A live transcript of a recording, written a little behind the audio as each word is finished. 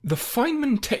The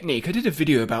Feynman technique. I did a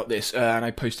video about this, and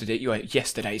I posted it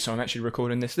yesterday. So I'm actually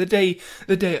recording this the day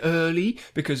early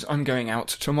because I'm going out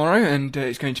tomorrow, and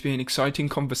it's going to be an exciting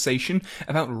conversation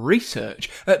about research.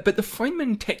 But the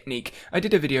Feynman technique, I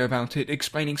did a video about it,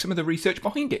 explaining some of the research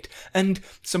behind it and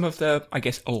some of the, I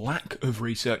guess, lack of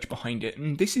research behind it.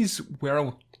 And this is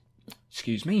where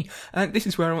this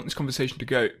is where I want this conversation to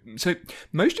go. So,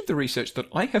 most of the research that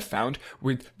I have found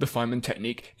with the Feynman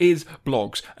technique is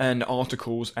blogs and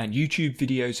articles and YouTube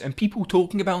videos and people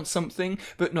talking about something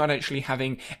but not actually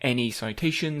having any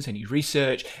citations, any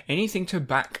research, anything to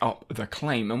back up the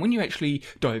claim. And when you actually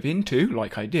dive into,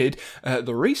 like I did,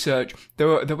 the research, there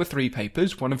were 3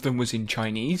 papers. One of them was in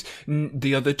Chinese.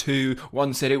 The other 2,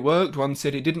 one said it worked, one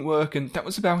said it didn't work, and that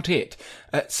was about it.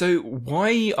 So,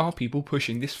 why are people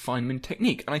pushing this Feynman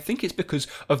technique? And I think it's because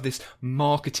of this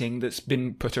marketing that's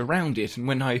been put around it. And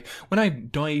when I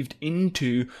dived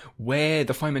into where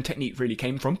the Feynman technique really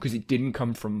came from, because it didn't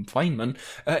come from Feynman,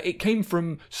 it came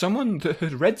from someone that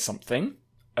had read something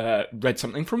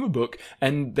from a book,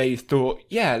 and they thought,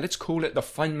 yeah, let's call it the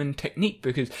Feynman technique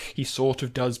because he sort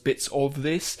of does bits of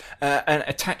this, and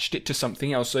attached it to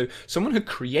something else. So someone had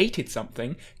created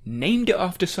something, named it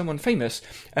after someone famous,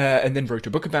 and then wrote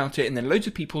a book about it, and then loads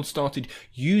of people started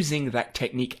using that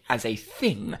technique as a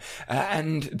thing.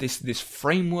 And this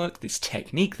framework, this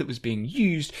technique that was being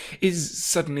used is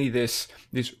suddenly this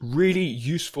really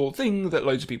useful thing that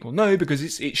loads of people know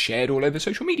because it's shared all over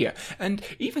social media. And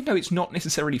even though it's not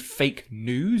necessarily fake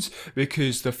news,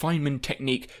 because the Feynman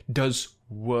technique does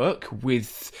work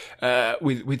with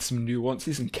some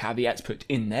nuances and caveats put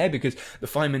in there, because the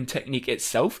Feynman technique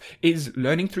itself is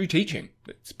learning through teaching.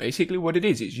 That's basically what it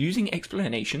is. It's using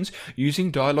explanations,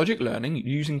 using dialogic learning,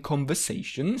 using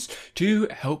conversations to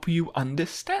help you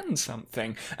understand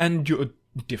something. And your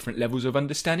different levels of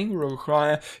understanding will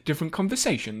require different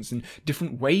conversations and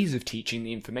different ways of teaching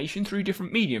the information through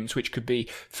different mediums, which could be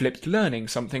flipped learning,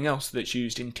 something else that's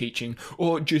used in teaching,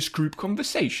 or just group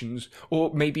conversations,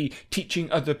 or maybe teaching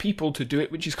other people to do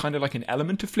it, which is kind of like an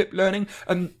element of flipped learning.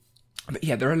 But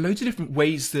yeah, there are loads of different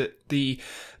ways that the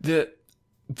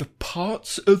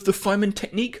parts of the Feynman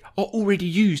technique are already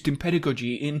used in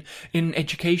pedagogy, in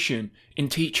education, in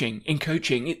teaching, in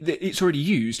coaching. It's already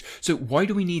used. So why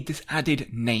do we need this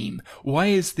added name? Why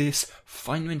is this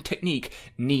Feynman technique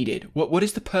needed? What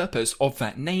is the purpose of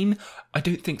that name? I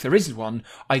don't think there is one.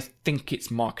 I think it's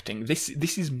marketing. This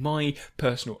is my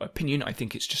personal opinion. I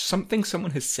think it's just something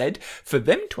someone has said for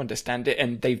them to understand it,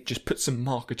 and they've just put some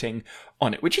marketing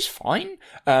on it, which is fine.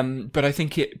 But I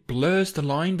think it blurs the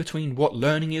line between what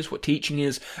learning is, what teaching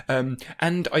is,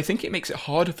 and I think it makes it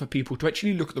harder for people to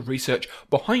actually look at the research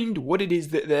behind what it is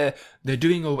that they're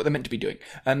doing or what they're meant to be doing.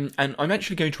 And I'm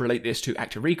actually going to relate this to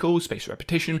active recall, spaced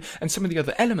repetition, and some of the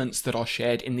other elements that are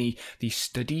shared in the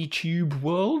study tube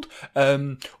world.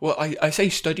 Well, I say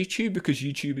study tube because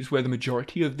YouTube is where the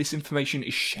majority of this information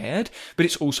is shared, but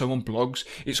it's also on blogs,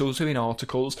 it's also in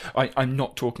articles. I'm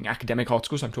not talking academic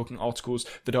articles, I'm talking articles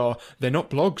they're not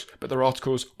blogs, but they're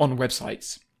articles on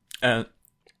websites.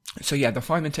 So yeah, the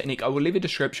Feynman technique, I will leave a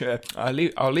description. I'll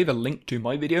leave a link to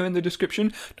my video in the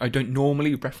description. I don't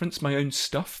normally reference my own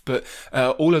stuff, but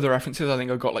all of the references, I think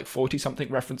I've got like 40-something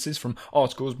references from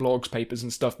articles, blogs, papers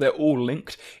and stuff. They're all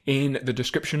linked in the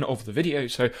description of the video,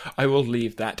 so I will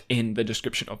leave that in the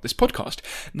description of this podcast.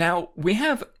 Now, we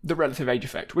have the relative age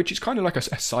effect, which is kind of like a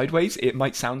sideways. It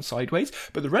might sound sideways,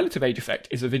 but the relative age effect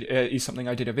is something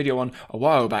I did a video on a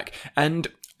while back, and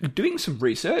doing some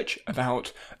research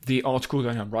about the article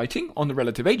that I'm writing on the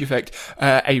relative age effect,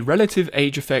 a relative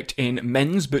age effect in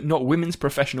men's but not women's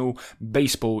professional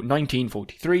baseball,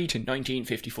 1943 to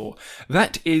 1954.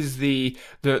 That is the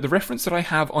reference that I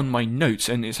have on my notes,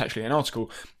 and it's actually an article.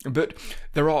 But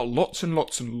there are lots and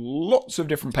lots and lots of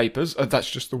different papers, that's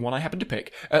just the one I happen to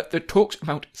pick, that talks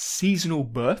about seasonal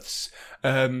births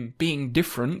being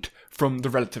different from the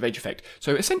relative age effect.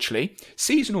 So essentially,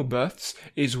 seasonal births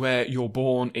is where you're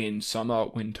born in summer,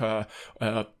 winter,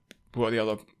 what are the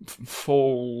other,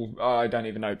 fall, I don't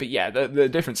even know. But yeah, the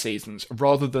different seasons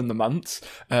rather than the months.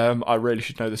 I really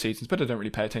should know the seasons, but I don't really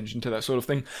pay attention to that sort of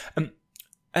thing.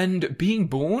 And being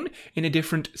born in a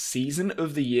different season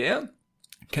of the year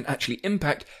can actually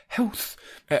impact health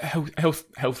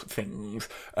things.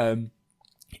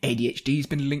 ADHD has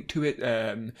been linked to it,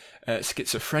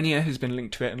 schizophrenia has been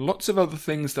linked to it, and lots of other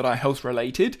things that are health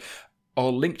related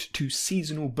are linked to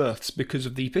seasonal births because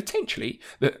of the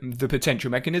potential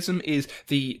mechanism is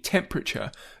the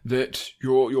temperature that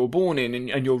you're born in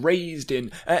and you're raised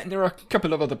in, and there are a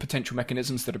couple of other potential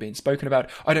mechanisms that are being spoken about.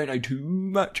 I don't know too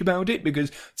much about it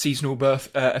because seasonal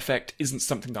birth effect isn't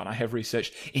something that I have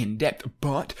researched in depth,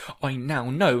 but I now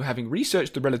know, having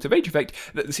researched the relative age effect,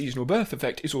 that the seasonal birth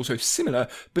effect is also similar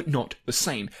but not the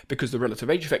same, because the relative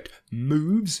age effect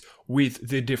moves with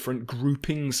the different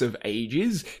groupings of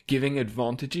ages, giving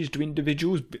advantages to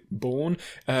individuals born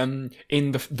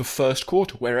in the first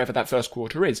quarter, wherever that first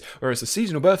quarter is. Whereas the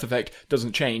seasonal birth effect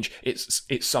doesn't change. It's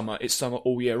summer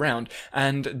all year round.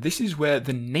 And this is where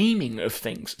the naming of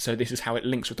things, so this is how it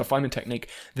links with the Feynman technique,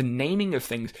 the naming of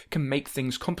things can make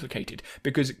things complicated,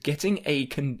 because getting a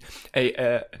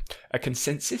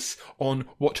consensus on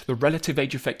what the relative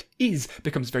age effect is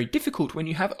becomes very difficult when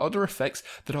you have other effects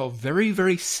that are very,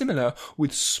 very similar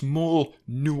with small,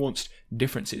 nuanced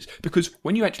differences. Because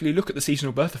when you actually look at the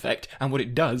seasonal birth effect and what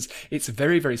it does, it's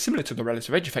very, very similar to the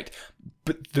relative age effect,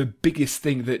 but the biggest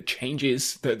thing that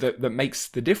changes, that makes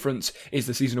the difference, is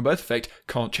the seasonal birth effect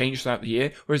can't change throughout the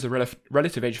year, whereas the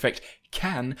relative age effect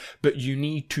can, but you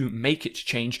need to make it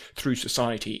change through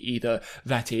society. Either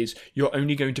that is, you're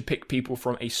only going to pick people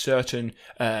from a certain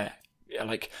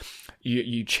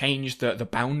you change the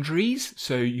boundaries,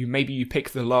 so you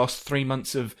pick the last 3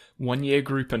 months of 1 year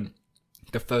group and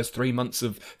the first 3 months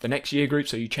of the next year group,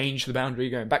 so you change the boundary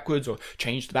going backwards or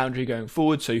change the boundary going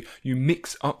forward, so you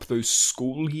mix up those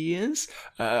school years,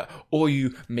 or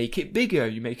you make it bigger,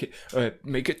 you make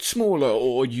it smaller,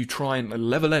 or you try and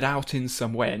level it out in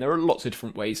some way. And there are lots of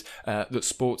different ways that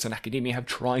sports and academia have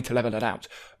tried to level it out,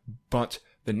 but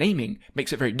the naming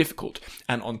makes it very difficult.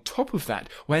 And on top of that,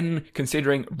 when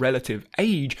considering relative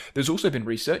age, there's also been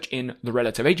research in the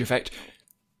relative age effect,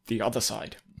 the other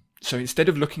side. So instead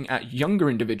of looking at younger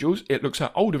individuals, it looks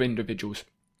at older individuals.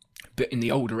 But in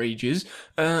the older ages,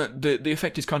 the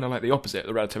effect is kind of like the opposite.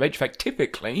 The relative age effect,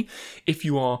 typically, if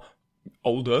you are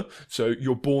older, so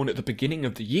you're born at the beginning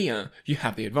of the year, you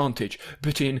have the advantage.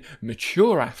 But in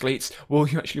mature athletes, well,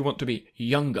 you actually want to be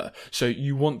younger, so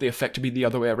you want the effect to be the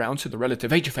other way around. So the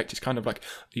relative age effect is kind of like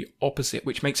the opposite,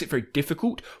 which makes it very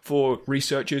difficult for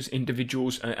researchers,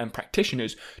 individuals, and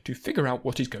practitioners to figure out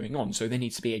what is going on. So there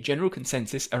needs to be a general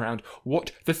consensus around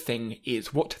what the thing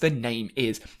is, what the name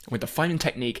is. With the Feynman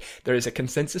technique, there is a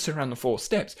consensus around the 4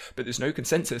 steps, but there's no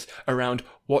consensus around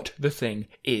what the thing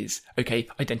is. Okay,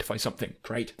 identify something.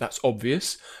 Great, that's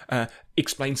obvious.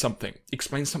 Explain something.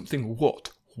 Explain something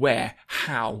what, where,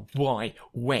 how, why,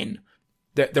 when.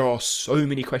 There are so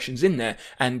many questions in there,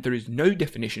 and there is no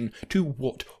definition to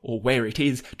what or where it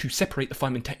is to separate the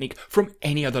Feynman technique from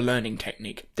any other learning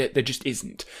technique. There just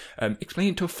isn't. Explain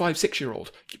it to a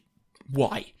 5-6-year-old.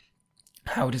 Why?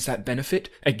 How does that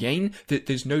benefit? Again,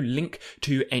 there's no link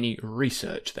to any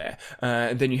research there.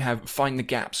 Then you have find the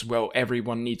gaps. Well,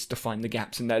 everyone needs to find the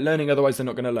gaps in their learning, otherwise they're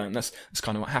not going to learn. That's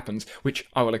kind of what happens, which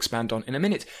I will expand on in a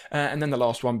minute. And then the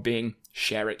last one being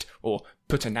share it or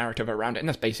put a narrative around it, and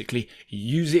that's basically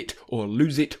use it or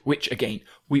lose it, which again,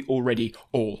 we already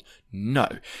all know.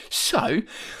 So,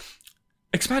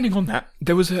 expanding on that,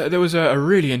 there was a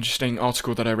really interesting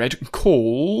article that I read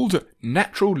called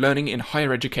Natural Learning in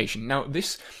Higher Education. Now,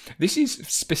 this is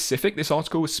specific. This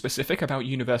article was specific about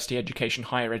university education,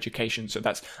 higher education. So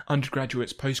that's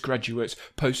undergraduates, postgraduates,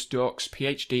 postdocs,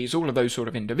 PhDs, all of those sort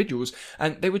of individuals.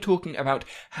 And they were talking about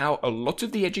how a lot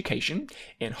of the education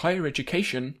in higher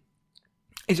education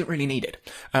isn't really needed.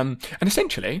 And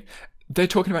essentially, they're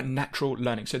talking about natural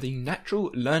learning. So the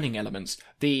natural learning elements,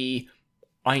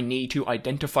 I need to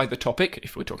identify the topic,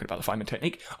 if we're talking about the Feynman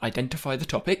technique, identify the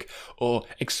topic, or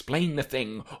explain the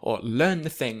thing, or learn the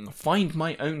thing, find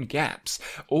my own gaps.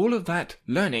 All of that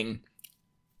learning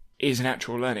is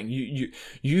natural learning.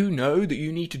 You know that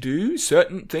you need to do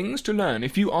certain things to learn.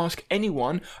 If you ask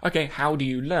anyone, okay, how do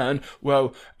you learn?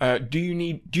 Well, do you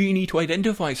need to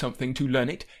identify something to learn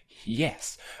it?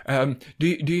 Yes. Do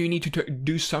you need to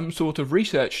do some sort of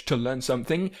research to learn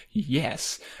something?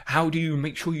 Yes. How do you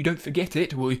make sure you don't forget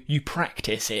it? Well, you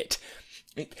practice it.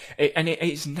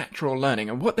 It's natural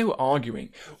learning. And what they were arguing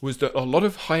was that a lot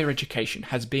of higher education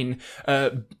has been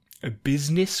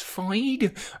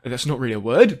business-fied. That's not really a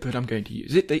word, but I'm going to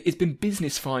use it. It's been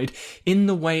business-fied in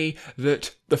the way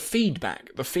that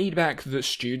the feedback that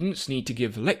students need to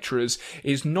give lecturers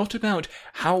is not about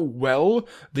how well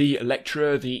the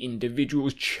lecturer, the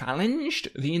individuals challenged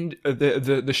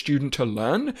the student to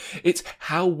learn. It's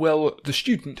how well the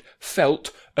student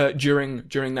felt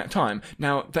during that time.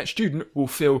 Now, that student will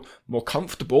feel more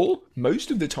comfortable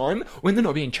most of the time when they're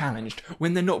not being challenged,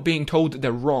 when they're not being told that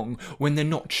they're wrong, when they're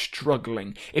not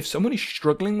struggling. If someone is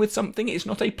struggling with something, it's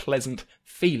not a pleasant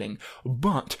feeling.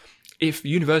 But if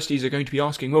universities are going to be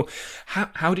asking, well,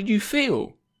 how did you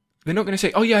feel? They're not going to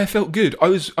say, oh yeah, I felt good. I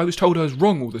was told I was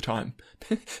wrong all the time.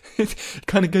 It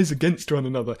kind of goes against one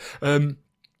another.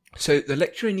 So the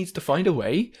lecturer needs to find a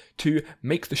way to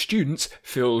make the students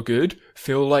feel good,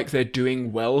 feel like they're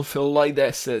doing well, feel like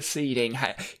they're succeeding,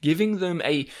 giving them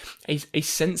a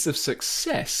sense of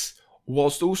success,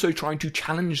 whilst also trying to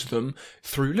challenge them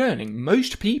through learning.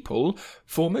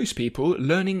 For most people,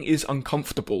 learning is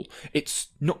uncomfortable. It's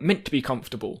not meant to be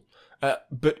comfortable.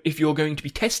 But if you're going to be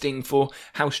testing for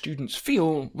how students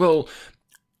feel, well,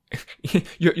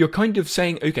 you're kind of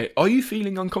saying, okay, are you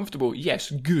feeling uncomfortable?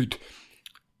 Yes, good.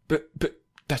 But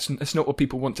that's not what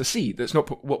people want to see. That's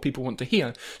not what people want to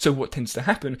hear. So what tends to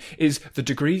happen is the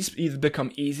degrees either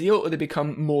become easier or they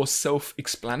become more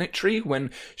self-explanatory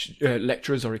when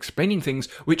lecturers are explaining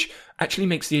things, which actually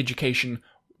makes the education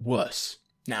worse.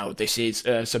 Now, this is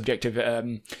subjective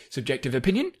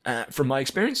opinion from my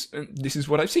experience. This is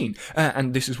what I've seen,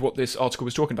 and this is what this article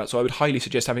was talking about. So I would highly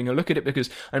suggest having a look at it, because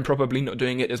I'm probably not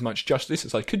doing it as much justice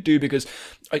as I could do, because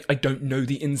I don't know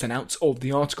the ins and outs of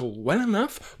the article well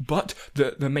enough. But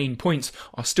the main points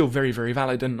are still very, very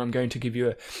valid, and I'm going to give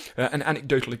you an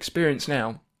anecdotal experience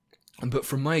now. But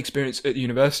from my experience at the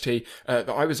university that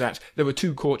I was at, there were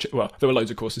two courses, well, there were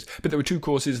loads of courses, but there were two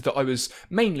courses that I was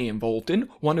mainly involved in,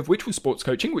 one of which was sports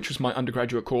coaching, which was my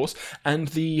undergraduate course, and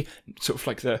the sort of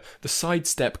like the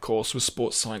sidestep course was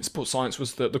sports science. Sports science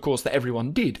was the course that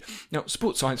everyone did. Now,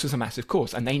 sports science was a massive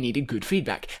course, and they needed good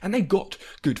feedback, and they got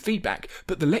good feedback,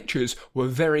 but the lectures were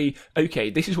very,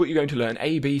 okay, this is what you're going to learn,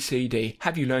 A, B, C, D.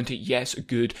 Have you learned it? Yes,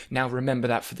 good. Now remember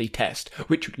that for the test,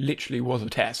 which literally was a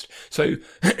test. So,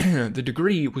 the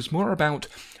degree was more about,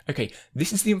 okay,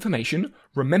 this is the information,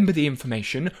 remember the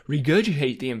information,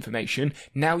 regurgitate the information,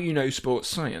 now you know sports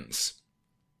science.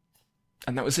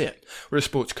 And that was it. Whereas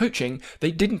sports coaching, they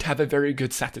didn't have a very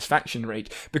good satisfaction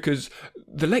rate, because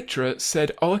the lecturer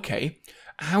said, oh, okay,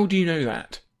 how do you know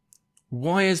that?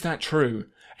 Why is that true?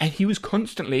 And he was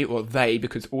constantly, or they,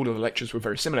 because all of the lectures were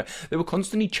very similar, they were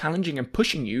constantly challenging and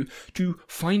pushing you to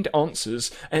find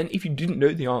answers, and if you didn't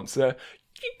know the answer,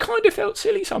 you kind of felt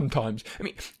silly sometimes. I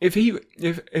mean, if the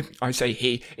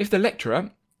lecturer,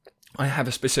 I have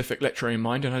a specific lecturer in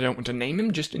mind, and I don't want to name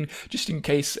him, just in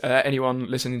case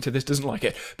anyone listening to this doesn't like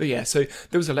it. But yeah, so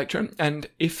there was a lecturer, and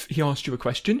if he asked you a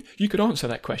question, you could answer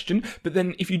that question. But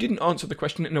then, if you didn't answer the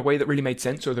question in a way that really made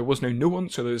sense, or there was no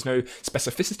nuance, or there was no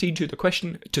specificity to the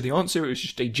question, to the answer, it was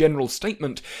just a general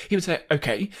statement, he would say,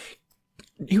 okay.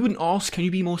 He wouldn't ask, can you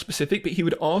be more specific? But he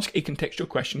would ask a contextual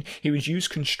question. He would use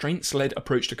constraints-led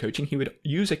approach to coaching. He would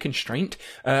use a constraint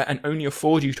and only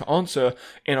afford you to answer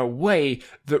in a way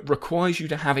that requires you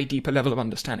to have a deeper level of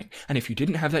understanding. And if you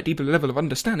didn't have that deeper level of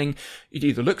understanding, you'd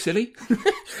either look silly,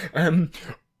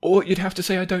 or you'd have to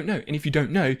say, I don't know. And if you don't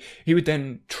know, he would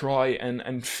then try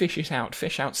and fish out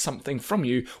something from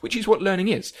you, which is what learning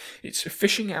is. It's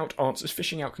fishing out answers,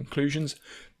 fishing out conclusions,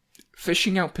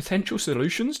 fishing out potential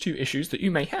solutions to issues that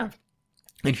you may have.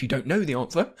 And if you don't know the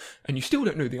answer, and you still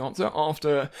don't know the answer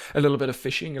after a little bit of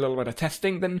fishing, a little bit of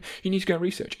testing, then you need to go and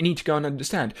research. You need to go and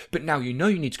understand. But now you know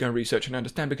you need to go and research and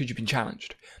understand because you've been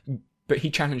challenged. But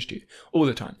he challenged you all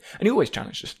the time. And he always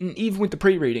challenged us. And even with the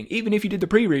pre-reading, even if you did the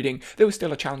pre-reading, there was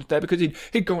still a challenge there, because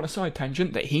he'd go on a side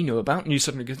tangent that he knew about, and you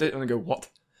suddenly get it and go, what?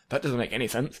 That doesn't make any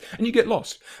sense. And you get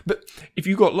lost. But if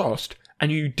you got lost,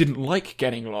 and you didn't like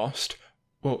getting lost,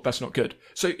 well, that's not good.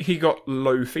 So he got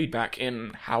low feedback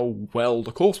in how well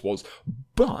the course was,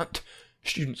 but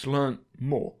students learned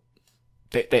more.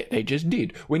 They just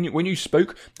did. When you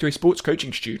spoke to a sports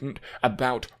coaching student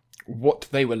about what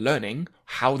they were learning,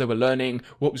 how they were learning,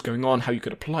 what was going on, how you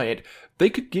could apply it, they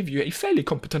could give you a fairly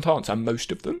competent answer,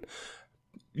 most of them.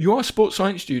 Your sports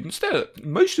science students,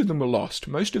 most of them were lost.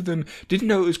 Most of them didn't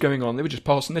know what was going on. They were just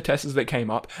passing the tests as they came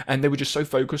up, and they were just so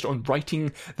focused on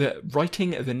writing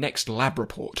the next lab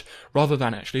report rather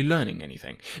than actually learning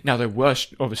anything. Now, there were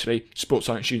obviously sports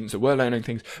science students that were learning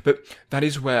things, but that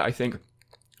is where I think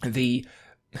the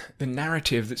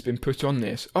narrative that's been put on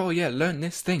this, oh yeah, learn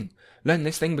this thing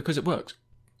because it works.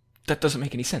 That doesn't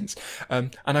make any sense.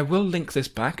 And I will link this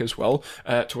back as well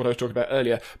to what I was talking about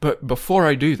earlier. But before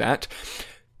I do that,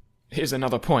 here's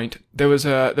another point. There was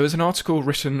an article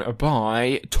written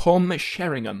by Tom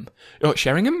Sherringham. Oh,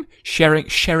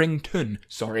 Sherrington,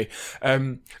 sorry.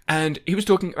 And he was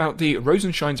talking about the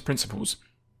Rosenshine's principles.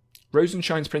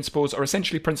 Rosenshine's principles are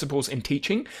essentially principles in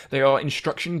teaching. They are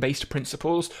instruction-based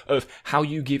principles of how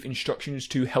you give instructions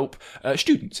to help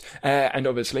students. And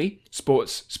obviously,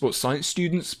 sports science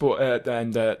students,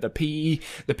 and the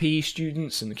PE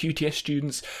students and the QTS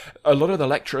students, a lot of the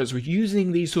lecturers were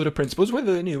using these sort of principles,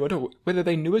 whether they knew it or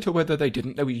whether they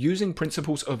didn't. They were using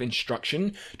principles of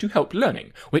instruction to help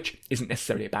learning, which isn't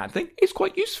necessarily a bad thing. It's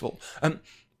quite useful.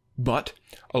 But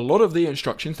a lot of the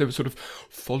instructions, they were sort of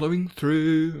following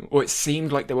through, or it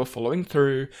seemed like they were following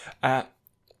through.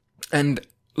 And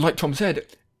like Tom said,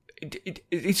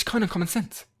 it's kind of common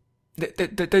sense.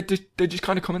 They're just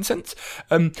kind of common sense.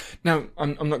 Now,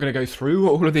 I'm not going to go through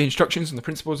all of the instructions and the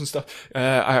principles and stuff.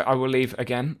 I will leave,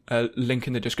 again, a link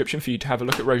in the description for you to have a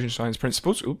look at Rosenshine's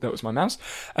principles. Oop, that was my mouse.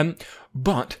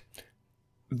 But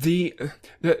the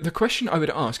question I would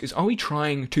ask is, are we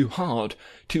trying too hard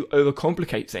to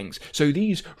overcomplicate things? So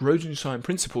these Rosenshine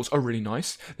principles are really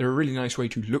nice. They're a really nice way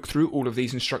to look through all of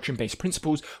these instruction-based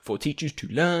principles for teachers to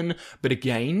learn. But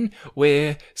again,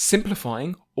 we're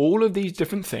simplifying all of these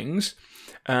different things,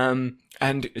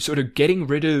 and sort of getting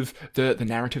rid of the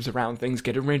narratives around things,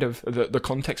 getting rid of the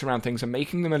context around things, and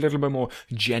making them a little bit more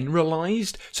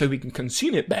generalized so we can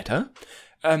consume it better.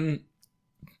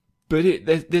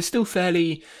 But there's still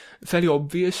fairly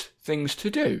obvious things to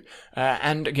do.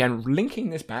 And again, linking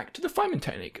this back to the Feynman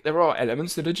technique, there are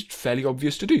elements that are just fairly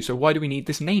obvious to do. So why do we need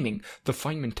this naming, the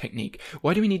Feynman technique?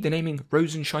 Why do we need the naming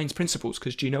Rosenshine's principles?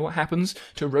 Because do you know what happens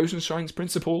to Rosenshine's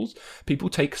principles? People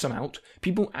take some out,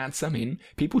 people add some in,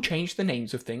 people change the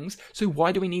names of things. So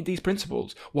why do we need these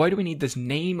principles? Why do we need this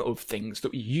name of things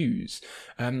that we use?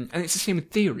 And it's the same with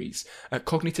theories.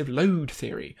 Cognitive load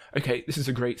theory. Okay, this is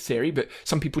a great theory, but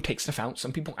some people take stuff out,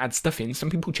 some people add stuff in, some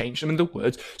people change them in the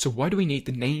words. So why do we need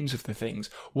the names of the things?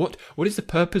 What is the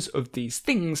purpose of these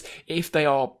things if they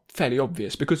are fairly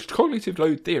obvious? Because cognitive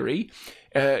load theory,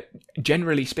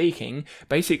 generally speaking,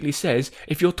 basically says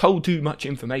if you're told too much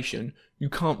information, you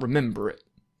can't remember it.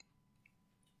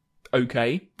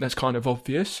 Okay, that's kind of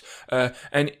obvious.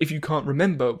 And if you can't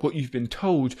remember what you've been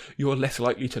told, you're less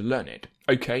likely to learn it.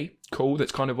 Okay, cool,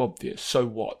 that's kind of obvious. So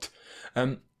what?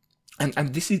 And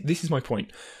this is my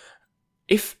point.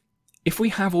 If we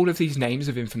have all of these names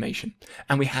of information,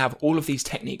 and we have all of these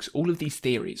techniques, all of these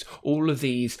theories, all of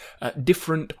these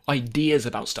different ideas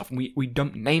about stuff, and we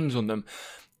dump names on them,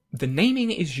 the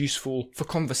naming is useful for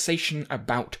conversation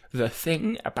about the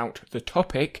thing, about the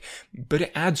topic, but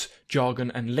it adds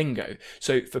jargon and lingo.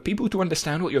 So for people to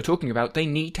understand what you're talking about, they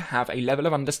need to have a level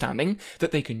of understanding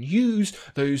that they can use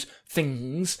those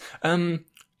things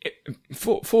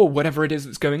for whatever it is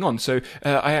that's going on. So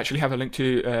I actually have a link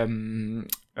to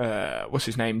what's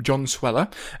his name, John Sweller,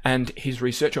 and his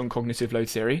research on cognitive load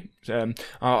theory.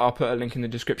 I'll put a link in the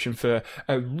description for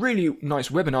a really nice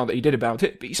webinar that he did about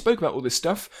it, but he spoke about all this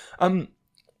stuff.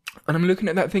 And I'm looking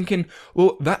at that thinking,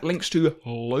 well, that links to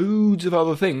loads of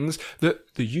other things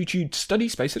that the YouTube study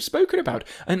space have spoken about.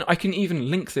 And I can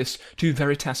even link this to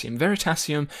Veritasium.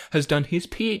 Veritasium has done his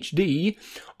PhD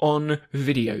on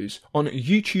videos, on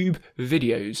YouTube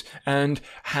videos, and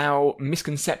how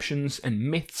misconceptions and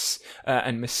myths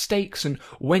and mistakes, and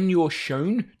when you're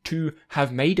shown to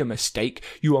have made a mistake,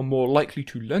 you are more likely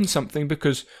to learn something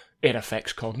because it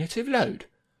affects cognitive load.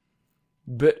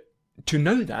 But to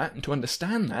know that, and to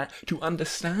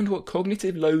understand what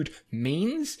cognitive load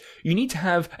means, you need to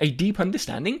have a deep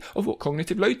understanding of what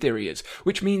cognitive load theory is,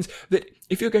 which means that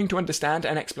if you're going to understand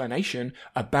an explanation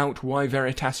about why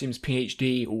Veritasium's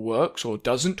PhD works or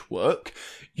doesn't work,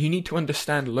 you need to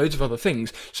understand loads of other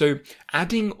things. So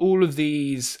adding all of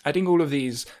these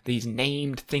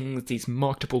named things, these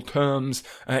marketable terms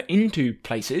into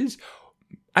places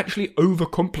actually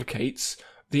overcomplicates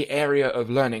the area of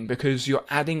learning, because you're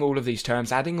adding all of these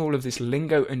terms, adding all of this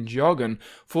lingo and jargon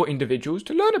for individuals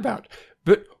to learn about.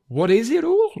 But what is it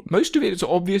all? Most of it is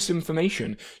obvious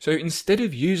information. So instead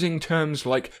of using terms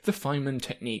like the Feynman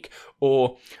technique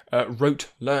or rote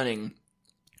learning,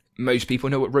 most people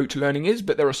know what rote learning is,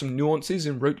 but there are some nuances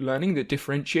in rote learning that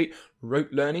differentiate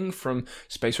rote learning from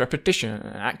spaced repetition,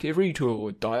 active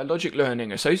retool, dialogic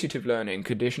learning, associative learning,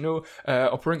 conditional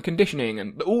operant conditioning,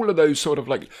 and all of those sort of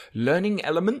like learning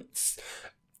elements.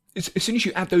 As soon as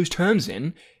you add those terms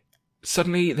in,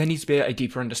 suddenly there needs to be a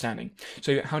deeper understanding.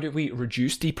 So how do we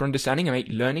reduce deeper understanding and make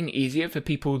learning easier for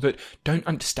people that don't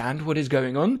understand what is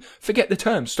going on? Forget the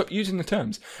terms. Stop using the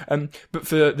terms. But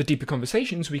for the deeper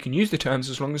conversations, we can use the terms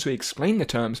as long as we explain the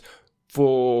terms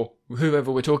for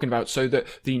whoever we're talking about, so that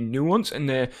the nuance and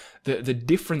the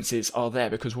differences are there.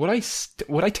 Because what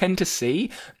I tend to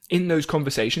see in those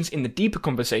conversations, in the deeper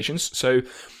conversations, so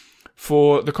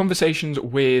for the conversations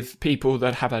with people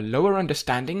that have a lower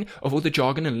understanding of all the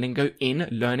jargon and lingo in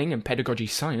learning and pedagogy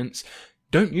science,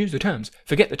 don't use the terms,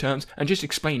 forget the terms, and just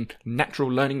explain natural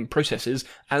learning processes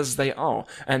as they are.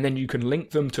 And then you can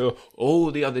link them to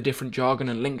all the other different jargon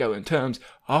and lingo and terms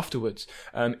afterwards,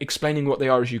 explaining what they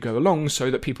are as you go along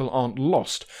so that people aren't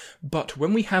lost. But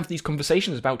when we have these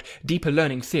conversations about deeper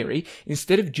learning theory,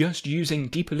 instead of just using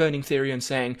deeper learning theory and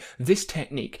saying, this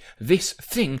technique, this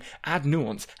thing, add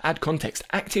nuance, add context,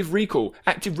 active recall.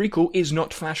 Active recall is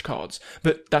not flashcards,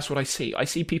 but that's what I see. I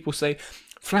see people say,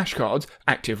 flashcards,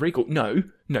 active recall. No,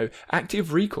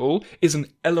 active recall is an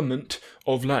element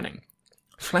of learning.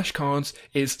 Flashcards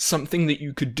is something that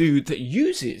you could do that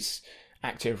uses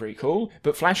active recall,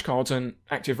 but flashcards and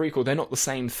active recall, they're not the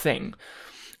same thing.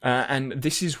 And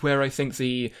this is where I think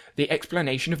the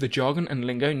explanation of the jargon and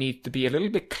lingo needs to be a little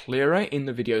bit clearer in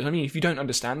the videos. I mean, if you don't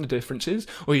understand the differences,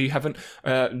 or you haven't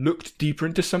looked deeper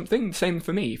into something, same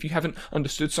for me. If you haven't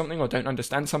understood something or don't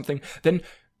understand something, then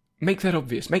make that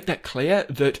obvious, make that clear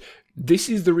that this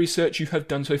is the research you have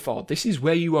done so far. This is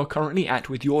where you are currently at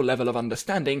with your level of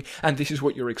understanding, and this is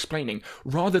what you're explaining.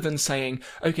 Rather than saying,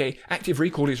 okay, active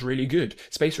recall is really good,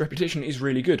 spaced repetition is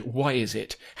really good. Why is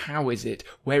it? How is it?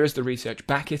 Where is the research?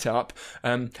 Back it up.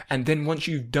 And then once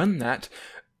you've done that,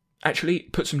 actually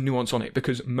put some nuance on it,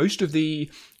 because most of the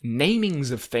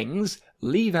namings of things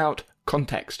leave out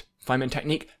context. Feynman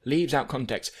technique leaves out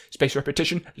context. Spaced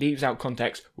repetition leaves out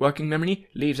context. Working memory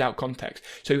leaves out context.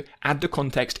 So add the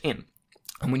context in.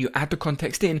 And when you add the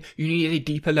context in, you need a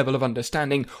deeper level of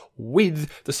understanding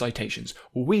with the citations,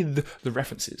 with the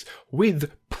references,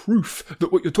 with proof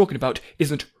that what you're talking about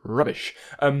isn't rubbish.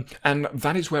 And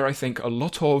that is where I think a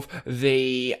lot of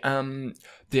the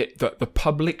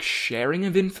public sharing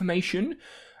of information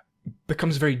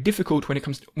becomes very difficult when it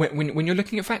comes to, when you're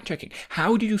looking at fact checking.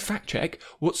 How do you fact check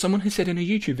what someone has said in a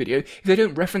YouTube video if they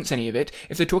don't reference any of it,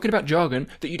 if they're talking about jargon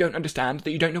that you don't understand,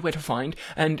 that you don't know where to find,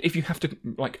 and if you have to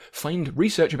find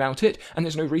research about it and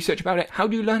there's no research about it, how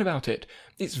do you learn about it?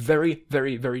 It's very,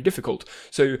 very, very difficult.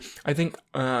 So I think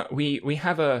we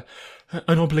have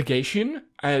an obligation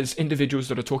as individuals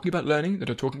that are talking about learning, that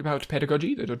are talking about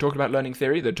pedagogy, that are talking about learning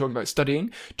theory, that are talking about studying,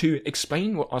 to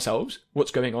explain ourselves, what's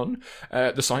going on,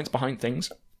 the science behind things.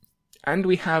 And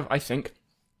we have, I think,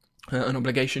 an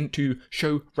obligation to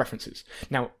show references.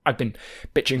 Now, I've been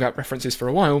bitching about references for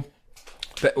a while,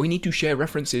 but we need to share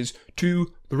references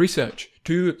to the research,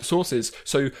 to the sources.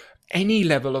 So any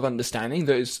level of understanding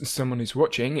that someone is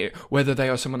watching, whether they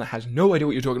are someone that has no idea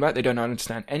what you're talking about, they don't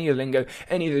understand any of the lingo,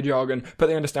 any of the jargon, but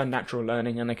they understand natural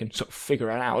learning and they can sort of figure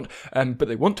it out, but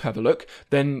they want to have a look,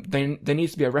 then there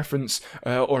needs to be a reference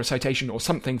or a citation or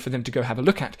something for them to go have a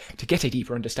look at to get a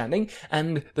deeper understanding,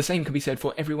 and the same can be said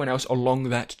for everyone else along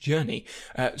that journey.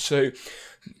 So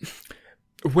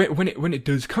when it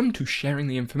does come to sharing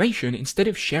the information, instead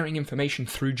of sharing information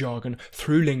through jargon,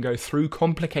 through lingo, through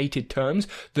complicated terms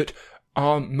that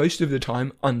are most of the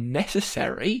time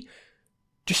unnecessary,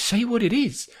 just say what it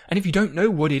is. And if you don't know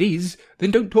what it is,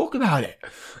 then don't talk about it.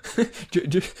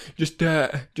 just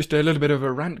a little bit of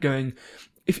a rant going.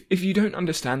 If you don't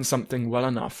understand something well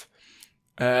enough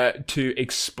to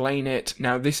explain it,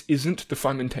 now this isn't the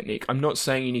Feynman technique. I'm not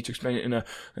saying you need to explain it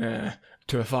in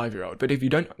to a 5-year-old. But if you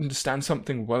don't understand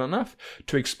something well enough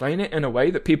to explain it in a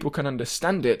way that people can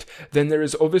understand it, then there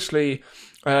is obviously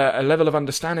a level of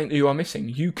understanding that you are missing.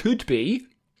 You could be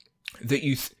that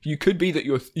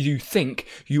you think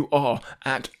you are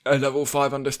at a level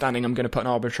 5 understanding. I'm going to put an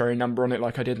arbitrary number on it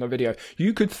like I did in the video.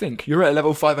 You could think you're at a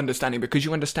level 5 understanding because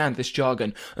you understand this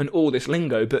jargon and all this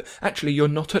lingo, but actually you're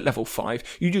not at level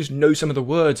 5. You just know some of the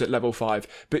words at level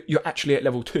 5, but you're actually at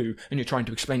level 2 and you're trying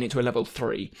to explain it to a level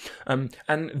 3.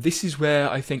 And this is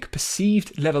where I think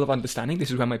perceived level of understanding,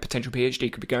 this is where my potential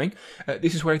PhD could be going,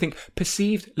 this is where I think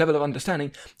perceived level of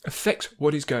understanding affects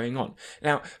what is going on.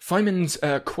 Now, Feynman's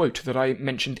quote that I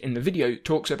mentioned in the video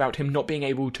talks about him not being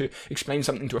able to explain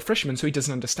something to a freshman so he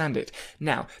doesn't understand it.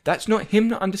 Now, that's not him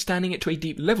not understanding it to a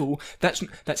deep level, that's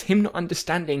him not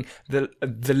understanding the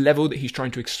level that he's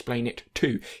trying to explain it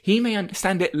to. He may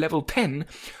understand it level 10,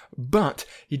 but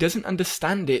he doesn't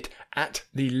understand it at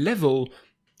the level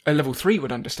a level 3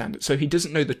 would understand it. So he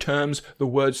doesn't know the terms, the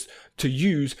words to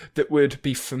use that would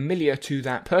be familiar to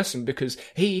that person because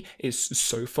he is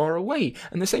so far away.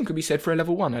 And the same could be said for a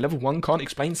level 1. A level 1 can't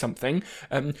explain something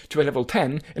to a level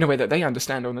 10 in a way that they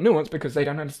understand on the nuance because they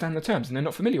don't understand the terms and they're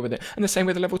not familiar with it. And the same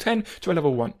with a level 10 to a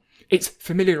level 1. It's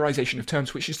familiarization of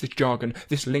terms, which is this jargon,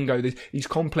 this lingo, these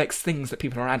complex things that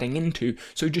people are adding into.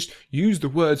 So just use the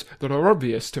words that are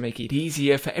obvious to make it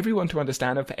easier for everyone to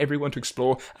understand and for everyone to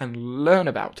explore and learn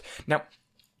about. Now,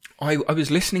 I was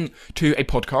listening to a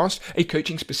podcast, a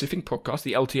coaching-specific podcast,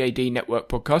 the LTAD Network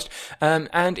podcast,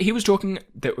 and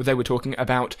they were talking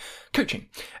about coaching.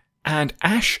 And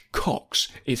Ash Cox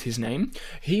is his name.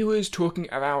 He was talking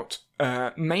about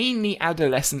mainly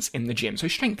adolescents in the gym, so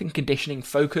strength and conditioning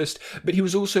focused, but he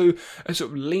was also sort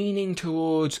of leaning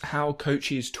towards how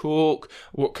coaches talk,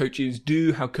 what coaches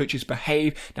do, how coaches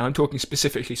behave. Now I'm talking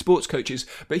specifically sports coaches,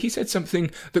 but he said something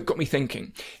that got me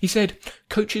thinking. He said,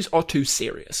 coaches are too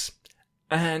serious.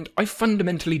 And I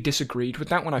fundamentally disagreed with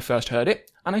that when I first heard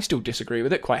it, and I still disagree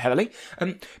with it quite heavily.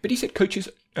 But he said coaches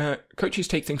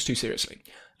take things too seriously.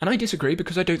 And I disagree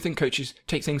because I don't think coaches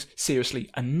take things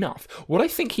seriously enough. What I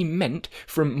think he meant,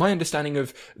 from my understanding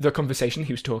of the conversation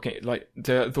he was talking, like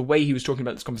the way he was talking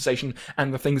about this conversation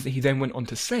and the things that he then went on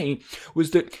to say, was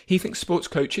that he thinks sports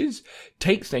coaches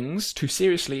take things too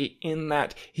seriously in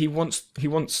that he wants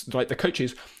like the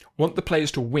coaches want the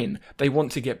players to win. They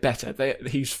want to get better.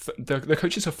 The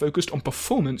coaches are focused on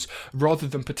performance rather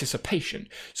than participation.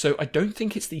 So I don't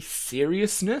think it's the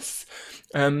seriousness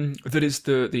that is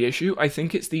the issue. I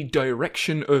think it's the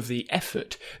direction of the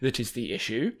effort that is the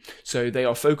issue. So they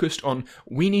are focused on,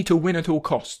 we need to win at all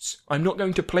costs. I'm not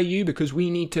going to play you because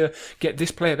we need to get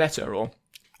this player better, or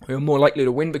we're more likely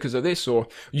to win because of this, or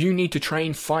you need to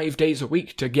train 5 days a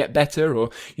week to get better,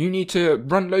 or you need to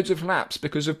run loads of laps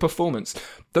because of performance.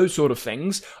 Those sort of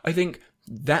things. I think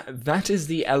that is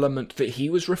the element that he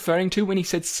was referring to when he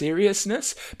said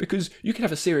seriousness, because you can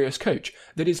have a serious coach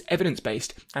that is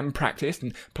evidence-based and practiced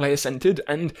and player-centered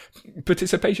and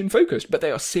participation-focused, but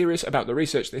they are serious about the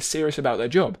research, they're serious about their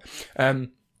job.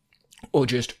 Or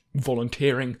just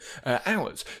volunteering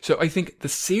hours. So I think the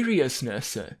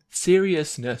seriousness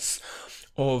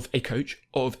of a coach,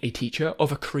 of a teacher,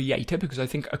 of a creator, because I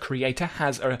think a creator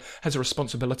has a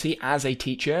responsibility as a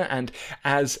teacher and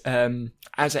as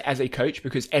a coach,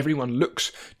 because everyone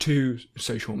looks to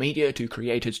social media, to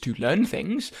creators to learn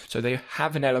things, so they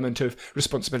have an element of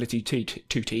responsibility to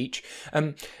teach.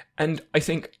 And I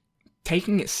think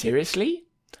taking it seriously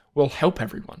will help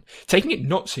everyone. Taking it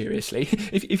not seriously,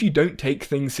 if you don't take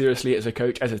things seriously as a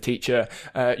coach, as a teacher,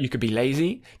 you could be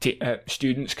lazy.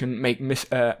 Students can make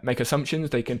assumptions,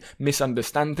 they can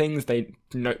misunderstand things, they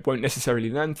won't necessarily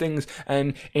learn things,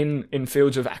 and in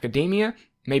fields of academia,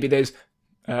 maybe there's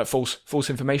false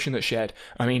information that's shared.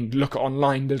 I mean, look at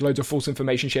online, there's loads of false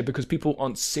information shared because people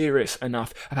aren't serious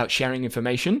enough about sharing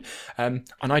information, and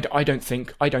I don't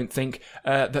think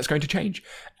that's going to change.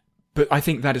 But I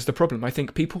think that is the problem. I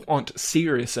think people aren't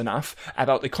serious enough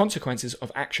about the consequences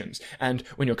of actions. And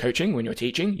when you're coaching, when you're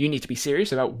teaching, you need to be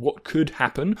serious about what could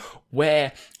happen,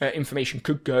 where information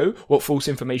could go, what false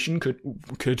information could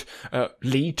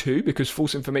lead to, because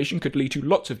false information could lead to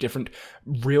lots of different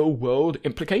real-world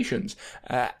implications.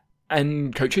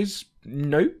 And coaches,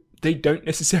 no. They're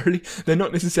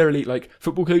not necessarily like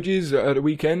football coaches at a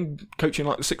weekend coaching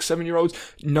like the 6-7-year-olds.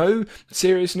 No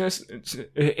seriousness.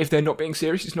 If they're not being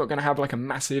serious, it's not going to have like a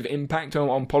massive impact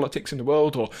on politics in the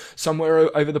world or somewhere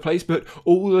over the place. But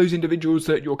all those individuals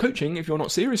that you're coaching, if you're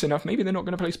not serious enough, maybe they're not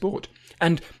going to play sport.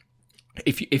 And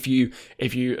if you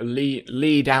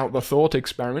lead out the thought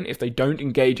experiment, if they don't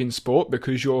engage in sport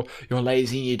because you're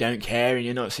lazy, you don't care, and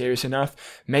you're not serious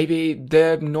enough, maybe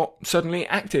they're not suddenly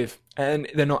active.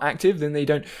 And they're not active, then they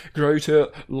don't grow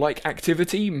to like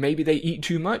activity. Maybe they eat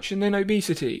too much and then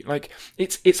obesity. Like,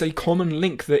 it's a common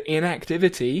link that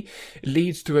inactivity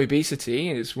leads to obesity.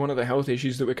 It's one of the health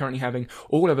issues that we're currently having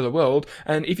all over the world.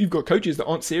 And if you've got coaches that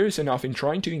aren't serious enough in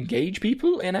trying to engage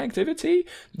people in activity,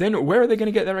 then where are they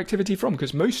going to get their activity from?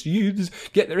 Because most youths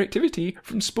get their activity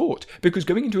from sport. Because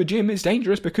going into a gym is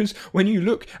dangerous, because when you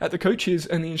look at the coaches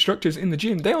and the instructors in the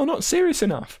gym, they are not serious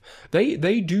enough. They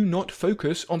do not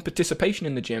focus on participation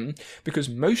in the gym, because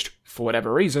most, for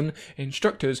whatever reason,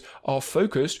 instructors are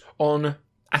focused on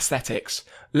aesthetics.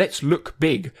 Let's look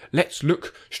big. Let's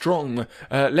look strong.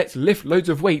 Let's lift loads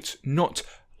of weights. Not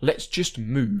let's just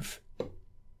move.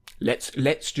 Let's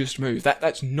just move.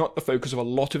 That's not the focus of a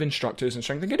lot of instructors and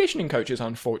strength and conditioning coaches,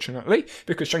 unfortunately,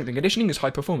 because strength and conditioning is high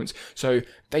performance. So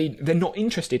they're not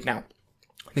interested now.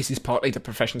 This is partly the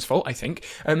profession's fault, I think.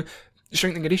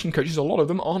 Strength and conditioning coaches, a lot of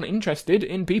them aren't interested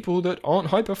in people that aren't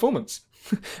high performance.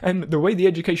 And the way the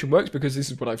education works, because this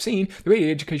is what I've seen, the way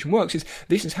the education works is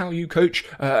this is how you coach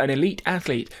an elite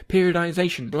athlete,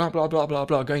 periodization, blah, blah, blah, blah,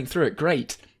 blah, going through it.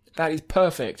 Great. That is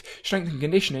perfect. Strength and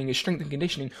conditioning is strength and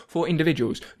conditioning for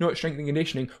individuals, not strength and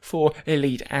conditioning for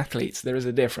elite athletes. There is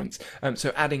a difference.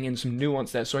 So adding in some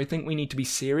nuance there. So I think we need to be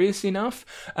serious enough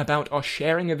about our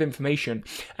sharing of information,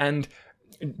 and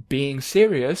being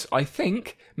serious, I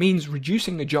think, means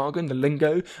reducing the jargon, the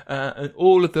lingo, and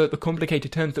all of the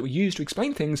complicated terms that we use to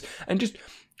explain things, and just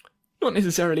not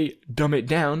necessarily dumb it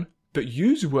down, but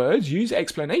use words, use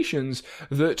explanations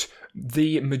that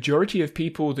the majority of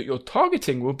people that you're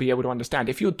targeting will be able to understand.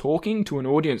 If you're talking to an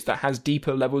audience that has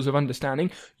deeper levels of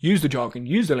understanding, use the jargon,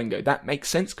 use the lingo. That makes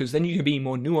sense, because then you can be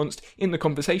more nuanced in the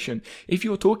conversation. If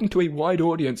you're talking to a wide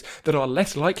audience that are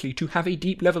less likely to have a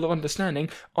deep level of understanding,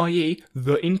 i.e.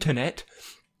 the internet,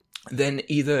 then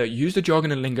either use the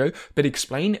jargon and lingo, but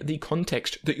explain the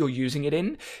context that you're using it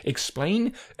in.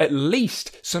 Explain at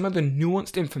least some of the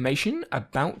nuanced information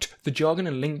about the jargon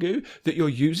and lingo that you're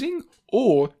using,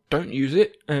 or don't use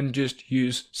it and just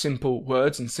use simple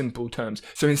words and simple terms.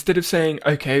 So instead of saying,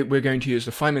 okay, we're going to use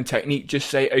the Feynman technique, just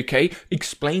say, okay,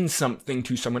 explain something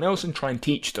to someone else and try and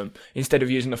teach them, instead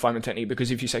of using the Feynman technique, because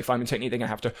if you say Feynman technique, they're going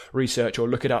to have to research or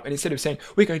look it up. And instead of saying,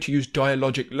 we're going to use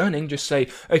dialogic learning, just say,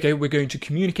 okay, we're going to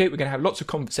communicate, we're going to have lots of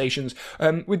conversations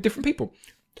with different people.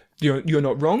 You're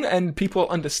not wrong, and people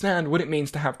understand what it means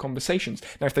to have conversations.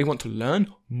 Now, if they want to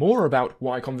learn more about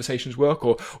why conversations work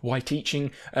or why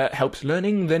teaching helps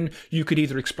learning, then you could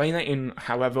either explain that in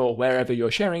however or wherever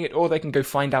you're sharing it, or they can go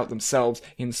find out themselves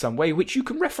in some way, which you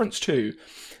can reference to.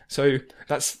 So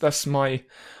that's my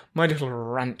little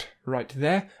rant right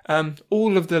there.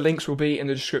 All of the links will be in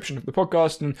the description of the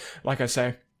podcast, and like I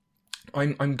say,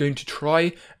 I'm going to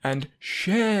try and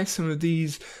share some of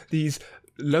these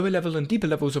lower level and deeper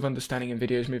levels of understanding in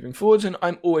videos moving forwards, and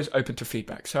I'm always open to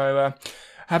feedback. So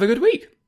have a good week.